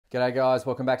G'day guys,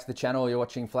 welcome back to the channel. You're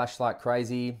watching Flashlight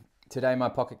Crazy. Today my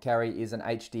pocket carry is an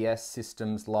HDS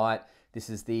Systems light. This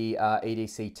is the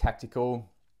EDC Tactical,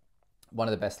 one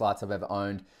of the best lights I've ever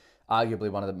owned,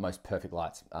 arguably one of the most perfect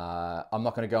lights. I'm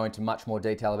not going to go into much more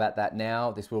detail about that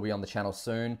now. This will be on the channel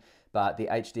soon, but the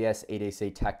HDS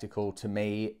EDC Tactical to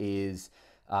me is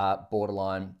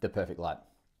borderline the perfect light.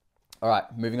 All right,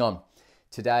 moving on.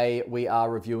 Today we are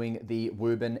reviewing the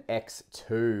Wuben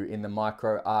X2 in the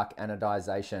micro arc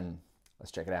anodization.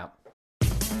 Let's check it out.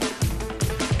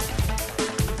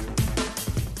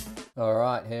 All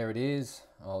right, here it is.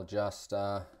 I'll just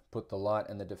put the light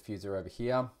and the diffuser over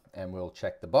here and we'll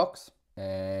check the box.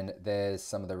 And there's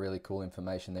some of the really cool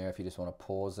information there if you just want to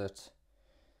pause it.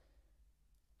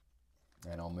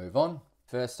 And I'll move on.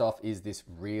 First off is this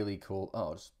really cool,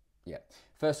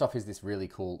 First off is this really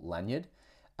cool lanyard.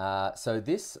 So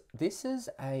this is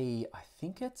I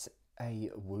think it's a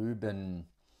Wuben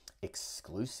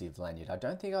exclusive lanyard. I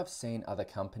don't think I've seen other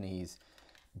companies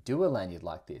do a lanyard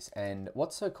like this. And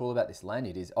what's so cool about this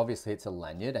lanyard is obviously it's a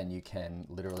lanyard and you can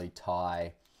literally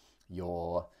tie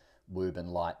your Wuben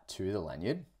light to the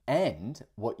lanyard. And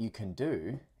what you can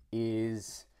do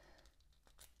is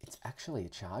it's actually a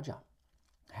charger.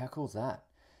 How cool is that?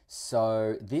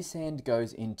 So this end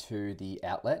goes into the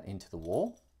outlet, into the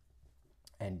wall.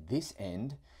 And this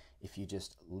end, if you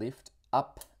just lift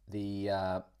up the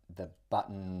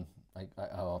button,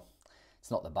 it's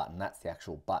not the button, that's the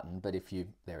actual button, but if you,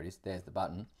 there it is, there's the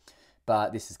button.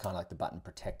 But this is kind of like the button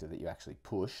protector that you actually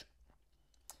push.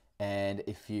 And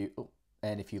if you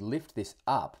lift this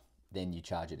up, then you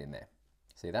charge it in there.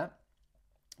 See that?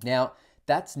 Now,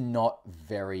 that's not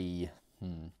very,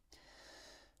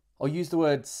 I'll use the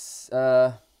words,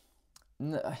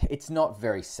 it's not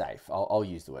very safe. I'll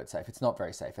use the word safe. It's not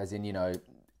very safe, as in, you know,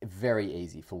 very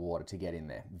easy for water to get in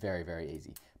there. Very, very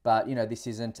easy. But, you know, this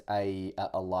isn't a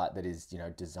light that is, you know,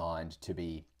 designed to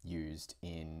be used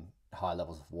in high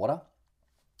levels of water.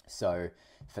 So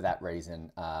for that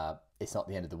reason, it's not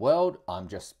the end of the world. I'm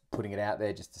just putting it out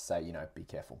there just to say, you know, be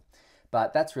careful.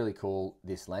 But that's really cool,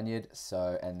 this lanyard.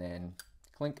 So, and then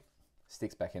clink,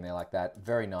 sticks back in there like that.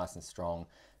 Very nice and strong.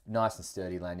 Nice and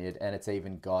sturdy lanyard, and it's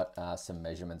even got some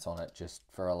measurements on it just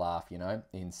for a laugh, you know,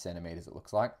 in centimeters it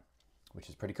looks like, which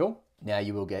is pretty cool. Now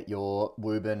you will get your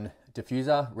Wuben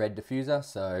diffuser, red diffuser.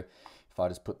 So if I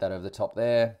just put that over the top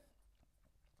there,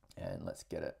 and let's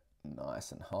get it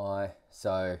nice and high.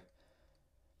 So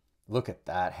look at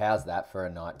that. How's that for a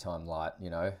nighttime light,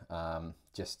 you know,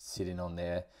 just sitting on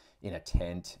there in a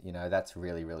tent, you know, that's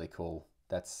really, really cool.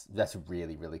 That's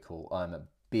really, really cool. I'm a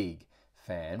big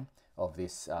fan of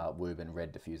this Wuben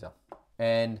red diffuser.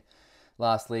 And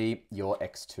lastly, your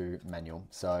X2 manual.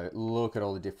 So look at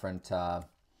all the different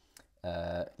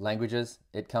languages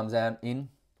it comes out in.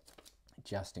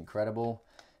 Just incredible.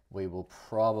 We will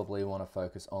probably want to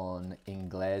focus on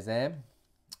Inglese,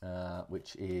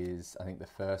 which is, I think, the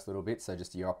first little bit. So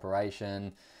just your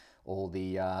operation, all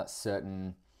the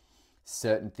certain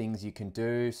things you can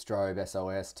do. Strobe,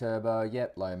 SOS, turbo,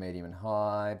 yep, low, medium, and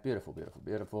high. Beautiful, beautiful,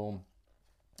 beautiful.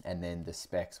 And then the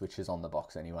specs, which is on the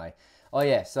box anyway. Oh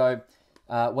yeah, so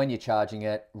when you're charging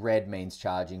it, red means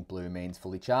charging, blue means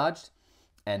fully charged.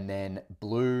 And then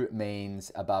blue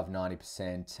means above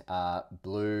 90%.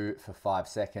 Blue for 5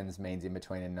 seconds means in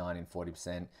between a 90 and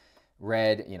 40%.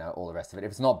 Red, you know, all the rest of it.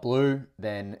 If it's not blue,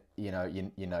 then, you know,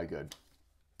 you're no good.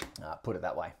 Put it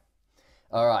that way.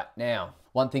 All right, now,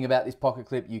 one thing about this pocket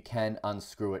clip, you can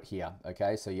unscrew it here,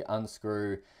 okay? So you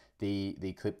unscrew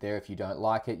the clip there. If you don't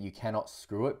like it, you cannot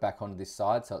screw it back onto this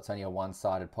side, so it's only a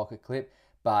one-sided pocket clip,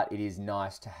 but it is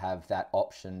nice to have that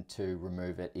option to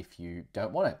remove it if you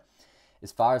don't want it.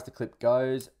 As far as the clip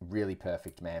goes, really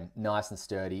perfect, man. Nice and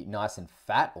sturdy, nice and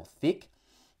fat or thick,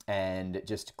 and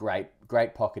just great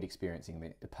pocketing experience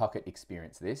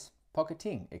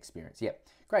yep.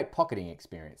 Great pocketing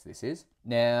experience this is.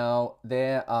 Now,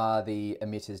 there are the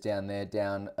emitters down there,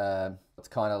 it's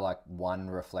kind of like one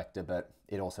reflector, but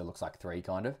it also looks like three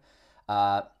kind of.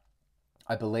 I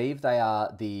believe they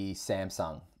are the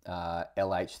Samsung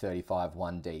LH35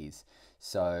 1Ds.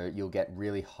 So you'll get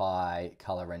really high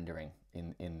color rendering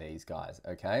in these guys,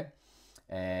 okay?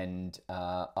 And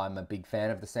I'm a big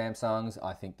fan of the Samsungs.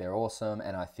 I think they're awesome,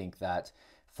 and I think that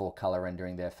for color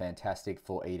rendering, they're fantastic.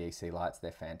 For EDC lights,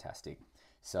 they're fantastic.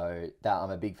 So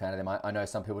I'm a big fan of them. I know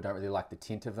some people don't really like the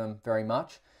tint of them very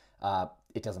much.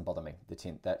 It doesn't bother me, the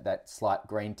tint. That slight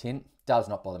green tint does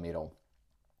not bother me at all.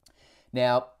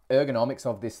 Now, ergonomics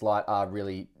of this light are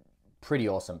really pretty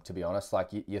awesome, to be honest. Like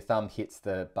your thumb hits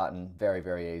the button very,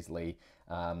 very easily.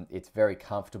 It's very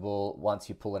comfortable. Once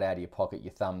you pull it out of your pocket,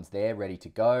 your thumb's there, ready to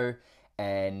go.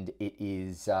 and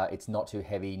it's not too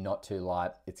heavy, not too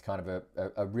light. It's kind of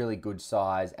a really good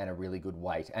size and a really good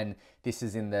weight. And this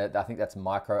is in the, I think that's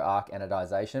micro arc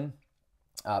anodization,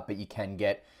 but you can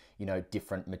get, you know,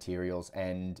 different materials,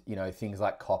 and, you know, things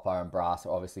like copper and brass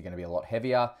are obviously going to be a lot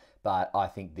heavier, but I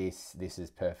think this is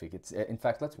perfect. It's, in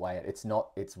fact, let's weigh it.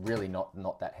 It's really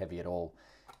not that heavy at all.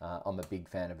 I'm a big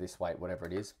fan of this weight, whatever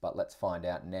it is, but let's find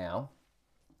out now.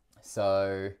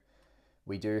 So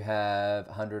we do have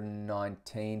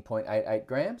 119.88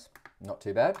 grams, not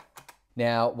too bad.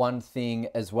 Now, one thing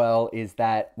as well is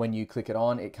that when you click it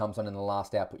on, it comes on in the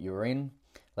last output you were in.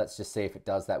 Let's just see if it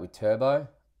does that with turbo.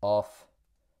 Off,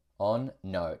 on,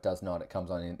 no, it does not. It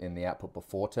comes on in the output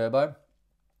before turbo.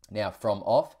 Now from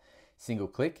off, single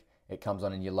click, it comes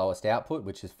on in your lowest output,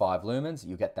 which is 5 lumens.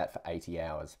 You get that for 80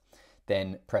 hours.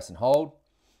 Then press and hold.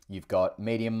 You've got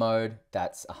medium mode,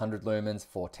 that's 100 lumens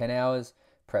for 10 hours.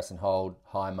 Press and hold,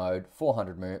 high mode,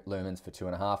 400 lumens for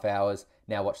 2.5 hours.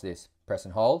 Now watch this, press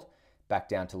and hold, back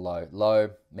down to low.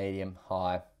 Low, medium,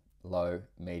 high, low,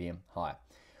 medium, high.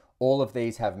 All of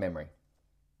these have memory.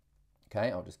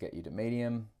 Okay, I'll just get you to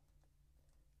medium,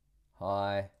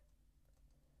 high.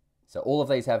 So all of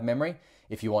these have memory.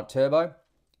 If you want turbo,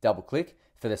 double click.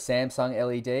 For the Samsung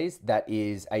LEDs, that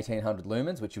is 1800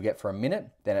 lumens, which you get for a minute.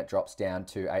 Then it drops down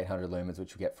to 800 lumens,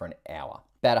 which you get for an hour.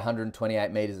 About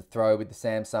 128 meters of throw with the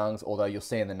Samsungs, although you'll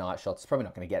see in the night shots, it's probably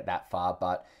not going to get that far,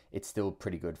 but it's still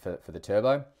pretty good for the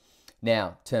turbo.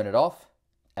 Now, turn it off.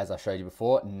 As I showed you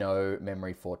before, no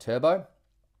memory for turbo.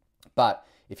 But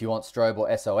if you want strobe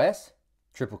or SOS,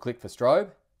 triple click for strobe.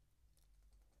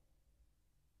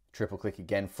 Triple click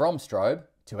again from strobe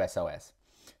to SOS.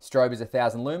 Strobe is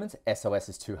 1000 lumens, SOS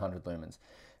is 200 lumens.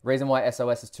 Reason why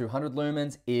SOS is 200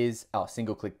 lumens is,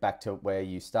 single click back to where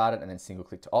you started and then single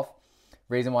click to off.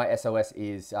 Reason why SOS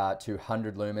is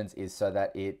 200 lumens is so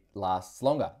that it lasts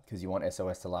longer, because you want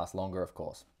SOS to last longer, of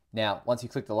course. Now, once you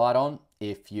click the light on,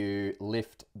 if you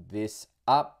lift this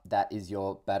up, that is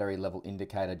your battery level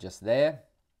indicator just there.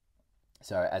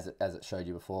 So as it showed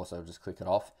you before, so just click it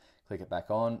off, click it back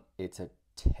on. It's a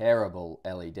terrible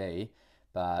LED,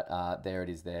 but there it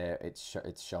is there.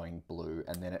 It's showing blue,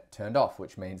 and then it turned off,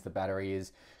 which means the battery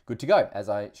is good to go, as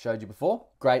I showed you before.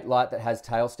 Great light that has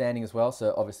tail standing as well,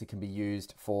 so obviously can be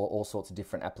used for all sorts of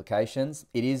different applications.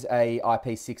 It is a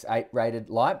IP68 rated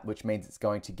light, which means it's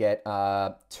going to get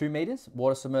 2 meters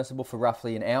water submersible for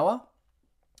roughly an hour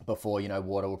before, you know,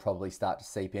 water will probably start to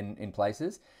seep in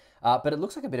places. But it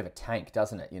looks like a bit of a tank,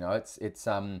 doesn't it? You know, it's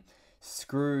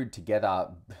screwed together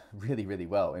really, really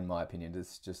well, in my opinion.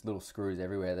 There's just little screws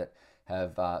everywhere that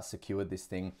have secured this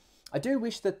thing. I do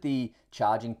wish that the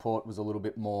charging port was a little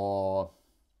bit more,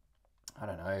 I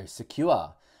don't know,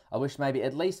 secure. I wish maybe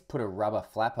at least put a rubber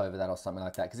flap over that or something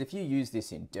like that. Because if you use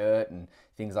this in dirt and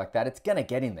things like that, it's going to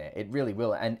get in there. It really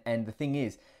will. And the thing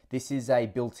is, this is a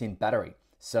built-in battery.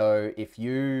 So if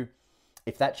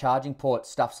that charging port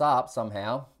stuffs up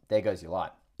somehow, there goes your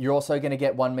light. You're also going to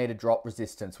get 1 meter drop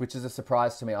resistance, which is a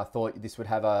surprise to me. I thought this would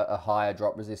have a higher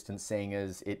drop resistance, seeing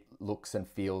as it looks and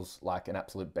feels like an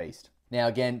absolute beast. Now,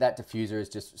 again, that diffuser is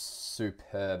just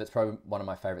superb. It's probably one of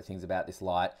my favorite things about this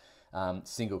light.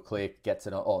 Single click gets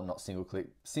it, or not single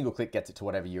click gets it to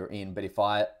whatever you're in. But if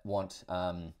I want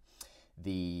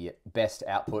the best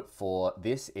output for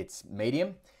this, it's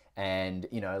medium. And,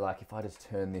 you know, like if I just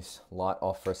turn this light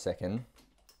off for a second,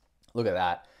 look at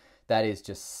that. That is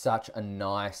just such a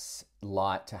nice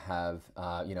light to have,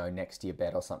 you know, next to your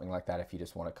bed or something like that if you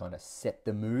just want to kind of set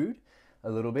the mood a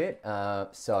little bit.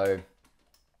 So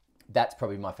that's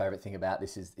probably my favorite thing about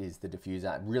this is the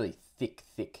diffuser. Really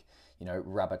thick, you know,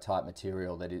 rubber type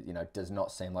material that, you know, does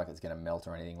not seem like it's going to melt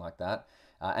or anything like that.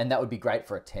 And that would be great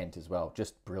for a tent as well.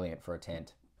 Just brilliant for a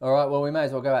tent. All right, well, we may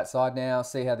as well go outside now,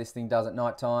 see how this thing does at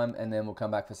night time, and then we'll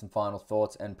come back for some final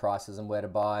thoughts and prices and where to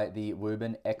buy the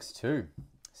Wuben X2.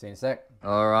 See you in a sec.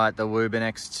 All right, the Wuben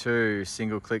X2,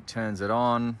 single click turns it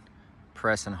on,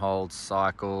 press and hold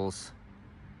cycles.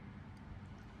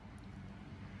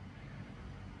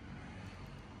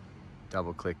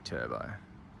 Double click turbo.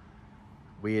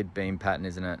 Weird beam pattern,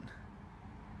 isn't it?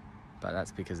 But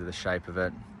that's because of the shape of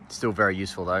it. Still very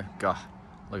useful though. God,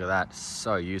 look at that,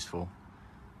 so useful.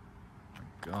 Oh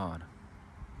my God.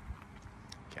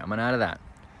 Coming out of that.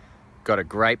 Got a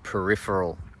great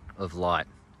peripheral of light.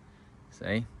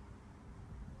 See?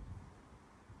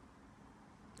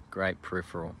 Great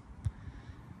peripheral.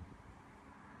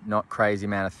 Not crazy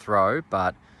amount of throw,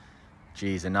 but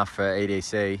geez, enough for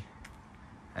EDC.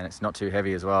 And it's not too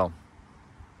heavy as well.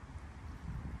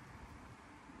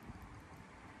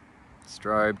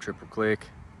 Strobe, triple click.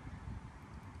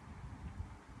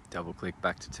 Double click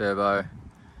back to turbo.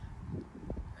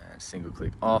 And single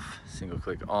click off, single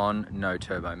click on, no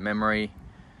turbo memory.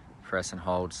 Press and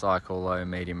hold cycle, low,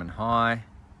 medium and high.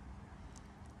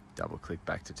 Double click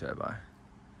back to turbo.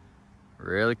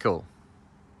 Really cool.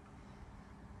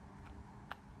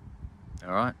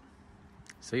 All right,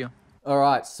 see ya. All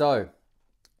right, so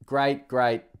great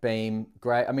beam,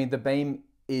 great. I mean, the beam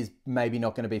is maybe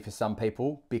not going to be for some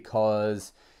people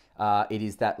because it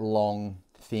is that long,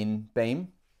 thin beam.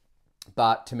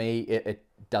 But to me, it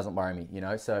doesn't worry me, you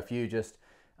know? So if you just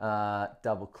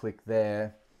double click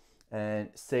there and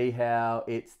see how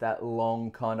it's that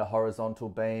long kind of horizontal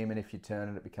beam, and if you turn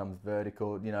it, it becomes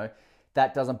vertical, you know?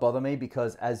 That doesn't bother me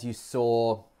because as you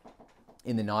saw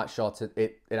in the night shots,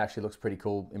 it actually looks pretty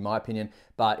cool in my opinion,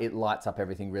 but it lights up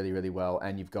everything really, really well.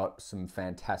 And you've got some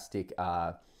fantastic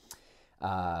CRI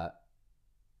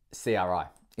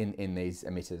in these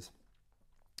emitters.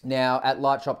 Now at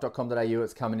lightshop.com.au,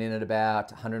 it's coming in at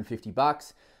about 150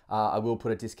 bucks. I will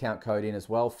put a discount code in as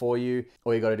well for you.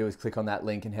 All you got to do is click on that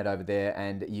link and head over there,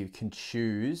 and you can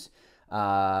choose,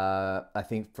 I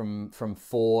think from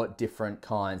 4 different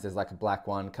kinds. There's like a black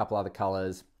one, a couple other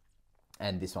colors,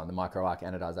 and this one, the micro arc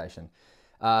anodization.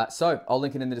 So I'll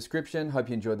link it in the description. Hope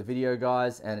you enjoyed the video,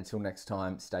 guys. And until next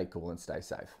time, stay cool and stay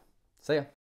safe. See ya.